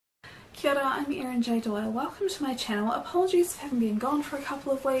Kia ora, I'm Erin J. Doyle. Welcome to my channel. Apologies for having been gone for a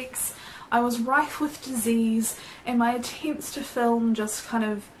couple of weeks. I was rife with disease and my attempts to film just kind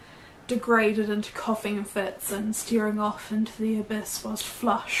of degraded into coughing fits and staring off into the abyss whilst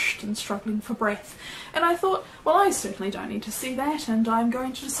flushed and struggling for breath. And I thought, well, I certainly don't need to see that, and I'm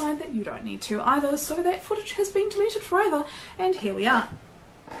going to decide that you don't need to either, so that footage has been deleted forever, and here we are.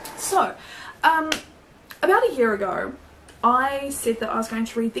 So, about a year ago, I said that I was going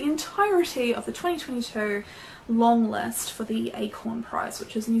to read the entirety of the 2022 long list for the Acorn Prize,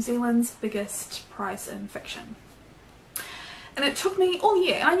 which is New Zealand's biggest prize in fiction. And it took me all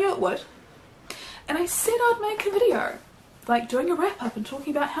year, and I knew it would. And I said I'd make a video, like doing a wrap up and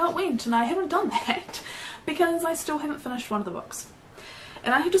talking about how it went, and I haven't done that because I still haven't finished one of the books.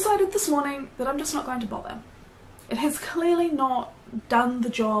 And I have decided this morning that I'm just not going to bother. It has clearly not done the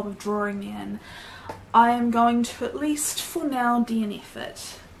job of drawing me in. I am going to, at least for now, DNF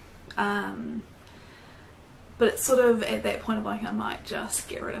it. But it's sort of at that point of like, I might just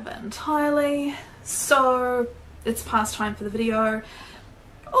get rid of it entirely. So it's past time for the video.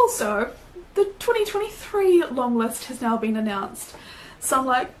 Also, the 2023 long list has now been announced. So I'm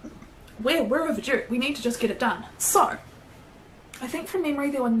like, we're overdue. We need to just get it done. So, I think from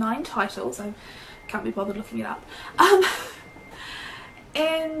memory there were 9 titles. I can't be bothered looking it up.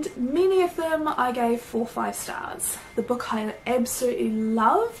 And many of them I gave 4 or 5 stars. The book I absolutely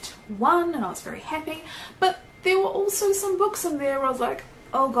loved won, and I was very happy. But there were also some books in there where I was like,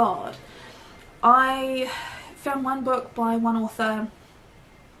 oh god. I found one book by one author.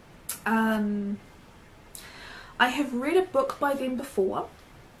 I have read a book by them before.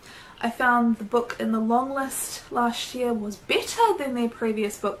 I found the book in the long list last year was better than their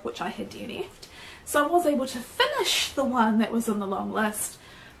previous book, which I had DNF'd. So I was able to finish the one that was on the long list,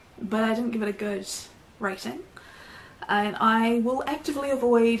 but I didn't give it a good rating. And I will actively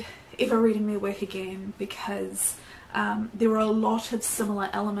avoid ever reading their work again because there were a lot of similar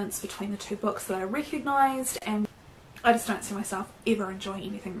elements between the 2 books that I recognised, and I just don't see myself ever enjoying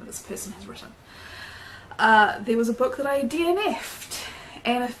anything that this person has written. There was a book that I DNF'd,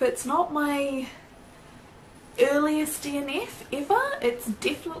 and if it's not my earliest DNF ever, it's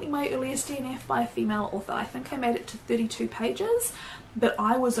definitely my earliest DNF by a female author. I think I made it to 32 pages, but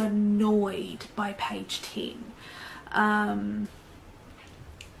I was annoyed by page 10. And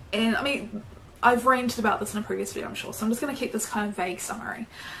I mean, I've ranted about this in a previous video, I'm sure, so I'm just going to keep this kind of vague summary.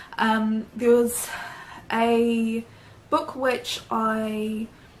 There was a book which I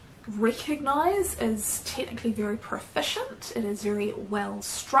recognise as technically very proficient. It is very well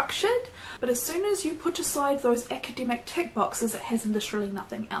structured, but as soon as you put aside those academic tick boxes, it has literally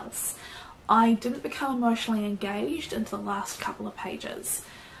nothing else. I didn't become emotionally engaged into the last couple of pages.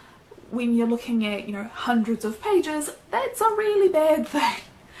 When you're looking at, you know, hundreds of pages, that's a really bad thing.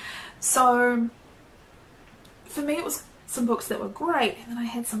 So for me it was some books that were great, and then I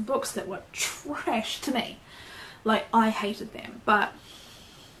had some books that were trash to me. Like, I hated them. But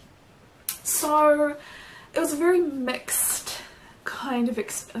so it was a very mixed kind of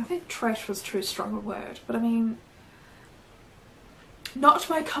I think trash was too strong a word, but I mean, not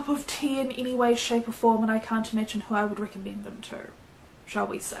my cup of tea in any way, shape or form, and I can't imagine who I would recommend them to, shall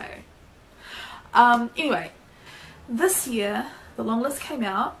we say. Anyway, this year the long list came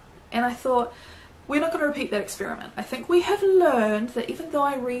out, and I thought, we're not going to repeat that experiment. I think we have learned that even though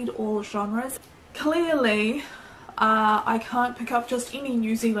I read all genres, clearly I can't pick up just any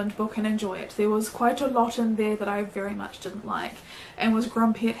New Zealand book and enjoy it. There was quite a lot in there that I very much didn't like and was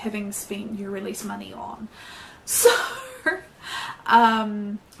grumpy at having spent new release money on. So, I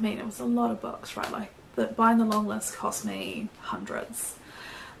mean, it was a lot of books, right? Like, buying the long list cost me hundreds.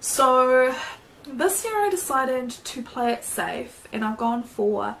 So this year I decided to play it safe, and I've gone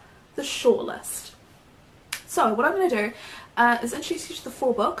for the shortlist. So what I'm going to do is introduce you to the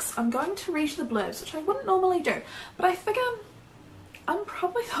 4 books. I'm going to read the blurbs, which I wouldn't normally do, but I figure I'm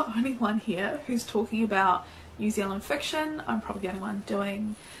probably the only one here who's talking about New Zealand fiction. I'm probably the only one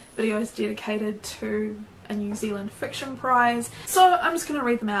doing videos dedicated to a New Zealand fiction prize. So I'm just going to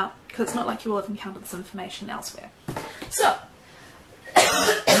read them out because it's not like you will have encountered this information elsewhere. So,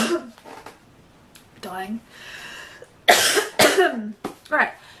 dying.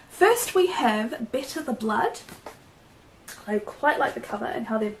 Right, first we have Better the Blood. I quite like the cover and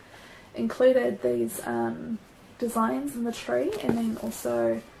how they've included these designs in the tree, and then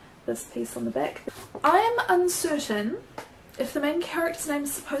also this piece on the back. I am uncertain if the main character's name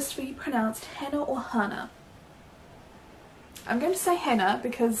is supposed to be pronounced Hannah or Hannah. I'm going to say Hannah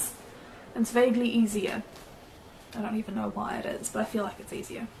because it's vaguely easier. I don't even know why it is, but I feel like it's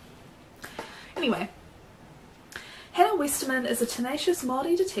easier. Anyway, Hannah Westerman is a tenacious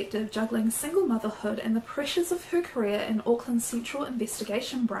Māori detective juggling single motherhood and the pressures of her career in Auckland's Central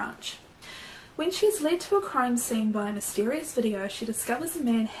Investigation Branch. When she is led to a crime scene by a mysterious video, she discovers a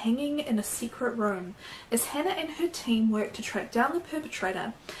man hanging in a secret room. As Hannah and her team work to track down the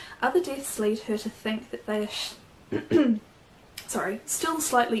perpetrator, other deaths lead her to think that they are still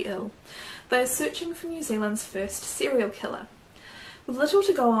slightly ill. They are searching for New Zealand's first serial killer. With little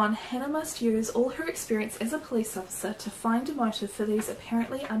to go on, Hannah must use all her experience as a police officer to find a motive for these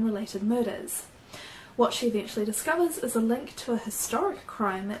apparently unrelated murders. What she eventually discovers is a link to a historic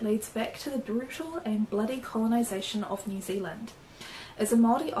crime that leads back to the brutal and bloody colonisation of New Zealand. As a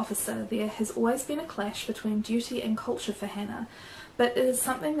Māori officer, there has always been a clash between duty and culture for Hannah, but it is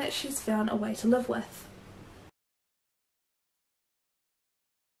something that she's found a way to live with.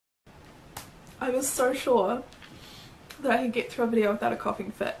 I was so sure that I could get through a video without a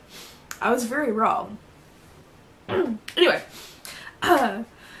coughing fit. I was very wrong. Anyway,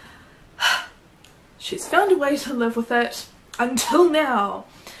 she's found a way to live with it until now.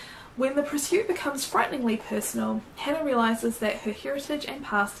 When the pursuit becomes frighteningly personal, Hannah realises that her heritage and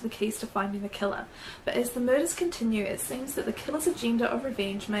past are the keys to finding the killer. But as the murders continue, it seems that the killer's agenda of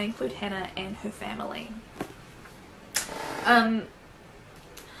revenge may include Hannah and her family.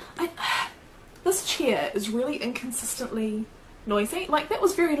 This chair is really inconsistently noisy. Like, that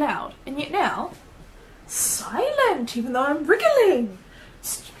was very loud, and yet now, silent, even though I'm wriggling.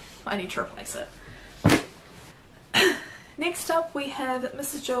 I need to replace it. Next up we have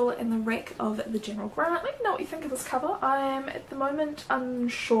Mrs. Jewell and the Wreck of the General Grant. Let me know what you think of this cover. I am at the moment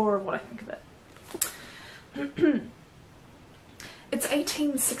unsure of what I think of it. It's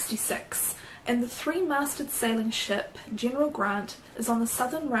 1866. And the three-masted sailing ship, General Grant, is on the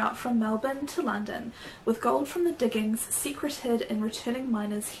southern route from Melbourne to London, with gold from the diggings secreted in returning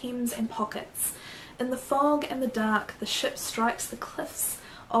miners' hems and pockets. In the fog and the dark, the ship strikes the cliffs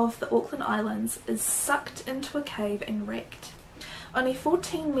of the Auckland Islands, is sucked into a cave and wrecked. Only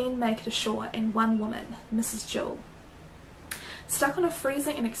 14 men make it ashore and one woman, Mrs. Jewell. Stuck on a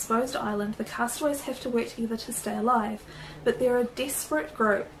freezing and exposed island, the castaways have to work together to stay alive, but they're a desperate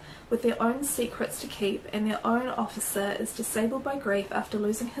group with their own secrets to keep, and their own officer is disabled by grief after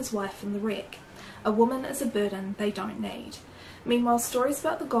losing his wife in the wreck. A woman is a burden they don't need. Meanwhile, stories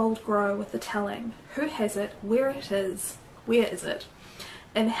about the gold grow with the telling. Who has it, where is it,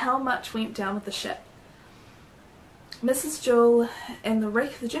 and how much went down with the ship. Mrs. Jewell and the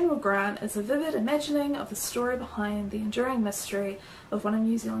Wreck of the General Grant is a vivid imagining of the story behind the enduring mystery of one of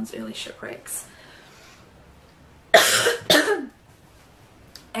New Zealand's early shipwrecks.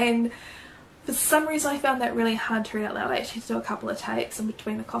 And for some reason I found that really hard to read out loud. I actually had to do a couple of takes in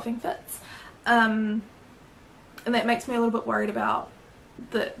between the coughing fits. And that makes me a little bit worried about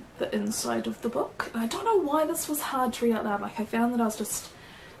the inside of the book. And I don't know why this was hard to read out loud. Like, I found that I was just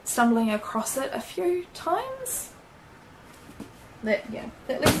stumbling across it a few times. That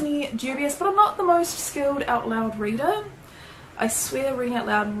leaves me dubious, but I'm not the most skilled out loud reader. I swear reading out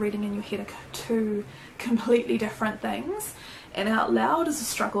loud and reading in your head are two completely different things. And out loud is a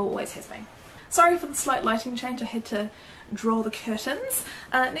struggle, always has been. Sorry for the slight lighting change, I had to draw the curtains.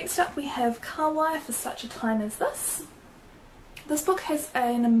 Next up we have Kawaii for Such a Time as This. This book has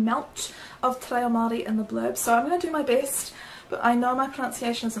an amount of te reo Māori in the blurb, so I'm going to do my best, but I know my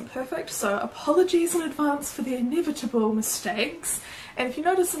pronunciation isn't perfect, so apologies in advance for the inevitable mistakes. And if you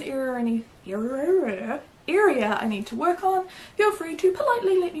notice an error in any area I need to work on, feel free to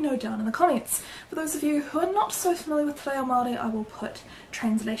politely let me know down in the comments. For those of you who are not so familiar with te reo Māori, I will put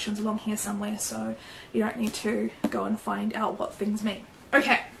translations along here somewhere so you don't need to go and find out what things mean.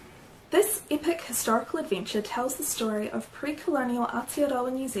 Okay, this epic historical adventure tells the story of pre-colonial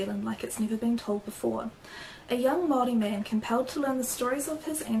Aotearoa New Zealand like it's never been told before. A young Māori man compelled to learn the stories of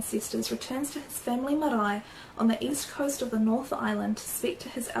his ancestors returns to his family marae on the east coast of the North Island to speak to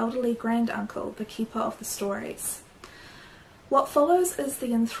his elderly granduncle, the keeper of the stories. What follows is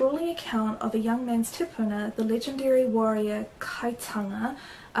the enthralling account of a young man's tipuna, the legendary warrior Kaitanga,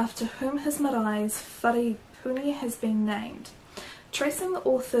 after whom his marae's wharepuni has been named. Tracing the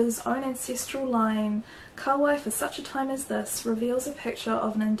author's own ancestral line, Kawaii for Such a Time as This reveals a picture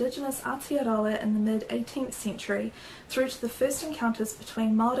of an indigenous Aotearoa in the mid-18th century through to the first encounters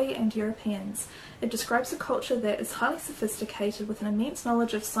between Māori and Europeans. It describes a culture that is highly sophisticated with an immense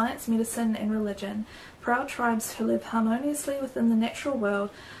knowledge of science, medicine and religion, proud tribes who live harmoniously within the natural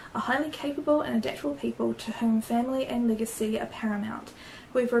world, a highly capable and adaptable people to whom family and legacy are paramount.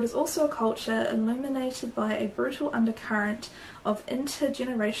 However, it is also a culture illuminated by a brutal undercurrent of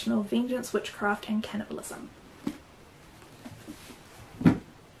intergenerational vengeance, witchcraft and cannibalism.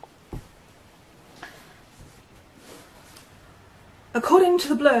 According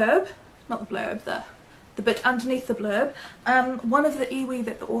to the blurb, not the blurb, the bit underneath the blurb, one of the iwi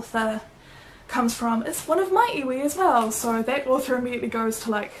that the author comes from is one of my iwi as well, so that author immediately goes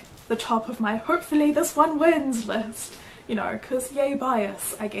to like the top of my hopefully this one wins list, you know, because yay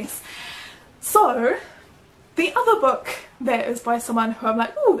bias, I guess. So the other book that is by someone who I'm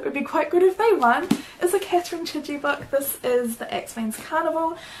like, oh, that would be quite good if they won, is a Catherine Chidgey book. This is The Axeman's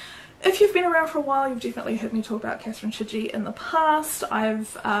Carnival. If you've been around for a while, you've definitely heard me talk about Catherine Chidgey in the past.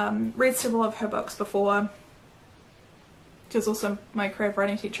 I've read several of her books before. She was also my creative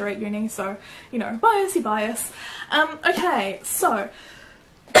writing teacher at uni, so, you know, biasy bias. Okay, so...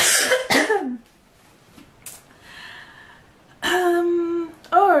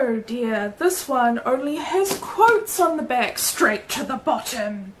 oh dear, this one only has quotes on the back, straight to the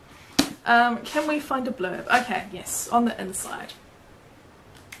bottom. Can we find a blurb? Okay, yes, on the inside.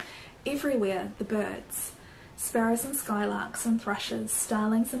 Everywhere the birds, sparrows and skylarks and thrushes,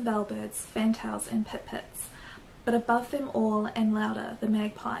 starlings and bellbirds, fantails and pit-pits, but above them all and louder the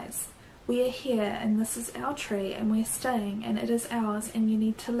magpies. We are here and this is our tree and we're staying and it is ours and you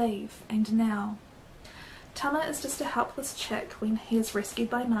need to leave, and now. Tama is just a helpless chick when he is rescued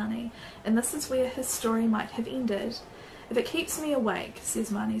by Mani, and this is where his story might have ended. If it keeps me awake,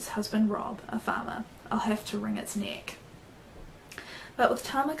 says Mani's husband Rob, a farmer, I'll have to wring its neck. But with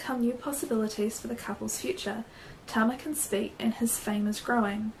Tama come new possibilities for the couple's future. Tama can speak and his fame is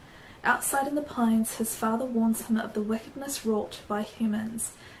growing. Outside in the pines, his father warns him of the wickedness wrought by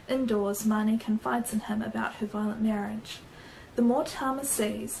humans. Indoors, Mani confides in him about her violent marriage. The more Tama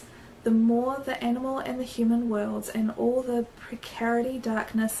sees, the more the animal and the human worlds and all the precarity,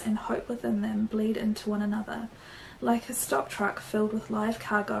 darkness and hope within them bleed into one another. Like a stock truck filled with live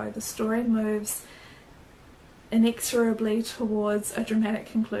cargo, the story moves inexorably towards a dramatic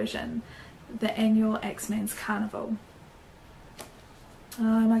conclusion, the annual Axeman's Carnival.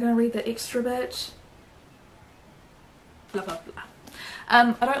 Am I going to read the extra bit? Blah blah blah.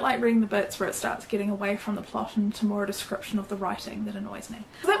 I don't like reading the bits where it starts getting away from the plot into more a description of the writing that annoys me.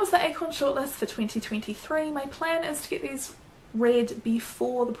 So that was the Acorn shortlist for 2023. My plan is to get these read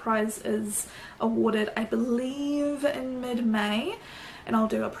before the prize is awarded, I believe in mid-May, and I'll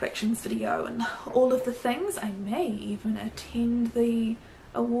do a predictions video and all of the things. I may even attend the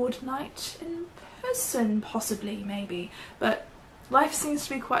award night in person, possibly, maybe, but life seems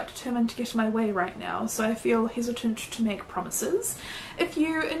to be quite determined to get in my way right now, so I feel hesitant to make promises. If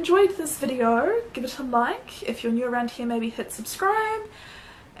you enjoyed this video, give it a like. If you're new around here, maybe hit subscribe,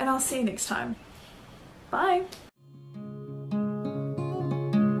 and I'll see you next time. Bye!